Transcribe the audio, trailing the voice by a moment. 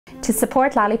To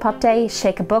support Lollipop Day,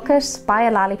 shake a bucket, buy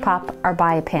a lollipop or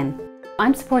buy a pin.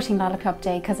 I'm supporting Lollipop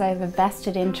Day because I have a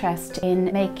vested interest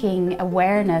in making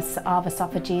awareness of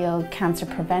esophageal cancer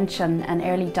prevention and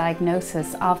early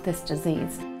diagnosis of this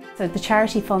disease. So the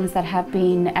charity funds that have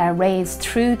been raised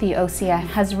through the OCF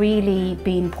has really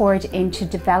been poured into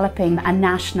developing a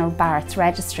national Barrett's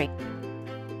Registry.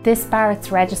 This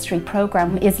Barrett's Registry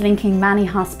programme is linking many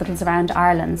hospitals around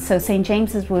Ireland. So St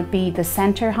James's would be the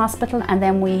centre hospital, and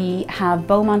then we have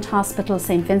Beaumont Hospital,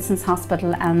 St Vincent's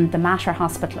Hospital and the Mater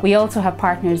Hospital. We also have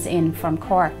partners in from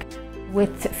Cork.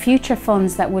 With future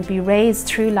funds that would be raised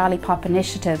through Lollipop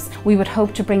initiatives, we would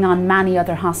hope to bring on many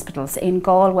other hospitals in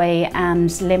Galway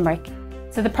and Limerick.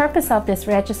 So the purpose of this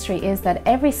registry is that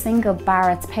every single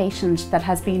Barrett's patient that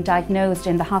has been diagnosed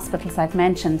in the hospitals I've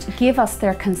mentioned give us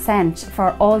their consent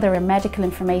for all their medical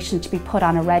information to be put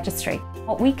on a registry.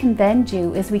 What we can then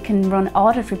do is we can run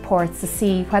audit reports to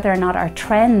see whether or not our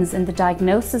trends in the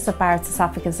diagnosis of Barrett's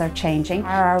esophagus are changing.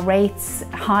 Are our rates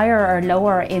higher or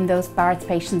lower in those Barrett's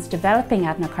patients developing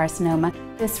adenocarcinoma?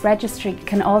 This registry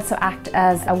can also act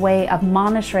as a way of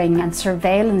monitoring and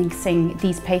surveillancing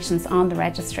these patients on the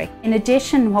registry. In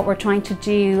addition, what we're trying to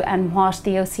do and what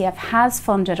the OCF has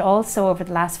funded also over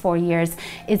the last 4 years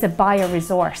is a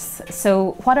bioresource.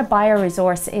 So what a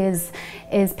bioresource is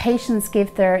patients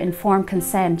give their informed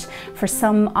consent for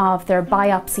some of their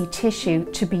biopsy tissue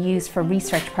to be used for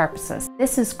research purposes.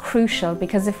 This is crucial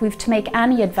because if we've to make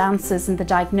any advances in the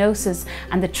diagnosis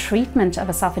and the treatment of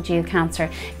esophageal cancer,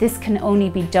 this can only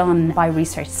be done by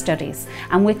research studies.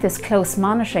 And with this close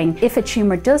monitoring, if a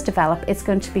tumour does develop, it's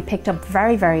going to be picked up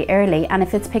very, very early, and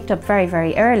if it's picked up very,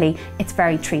 very early, it's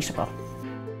very treatable.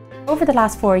 Over the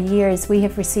last 4 years, we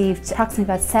have received approximately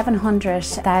about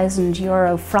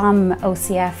 €700,000 from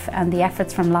OCF and the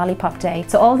efforts from Lollipop Day.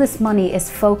 So all this money is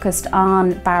focused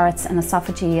on Barrett's and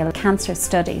esophageal cancer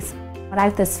studies.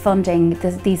 Without this funding,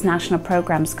 these national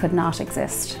programmes could not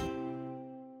exist.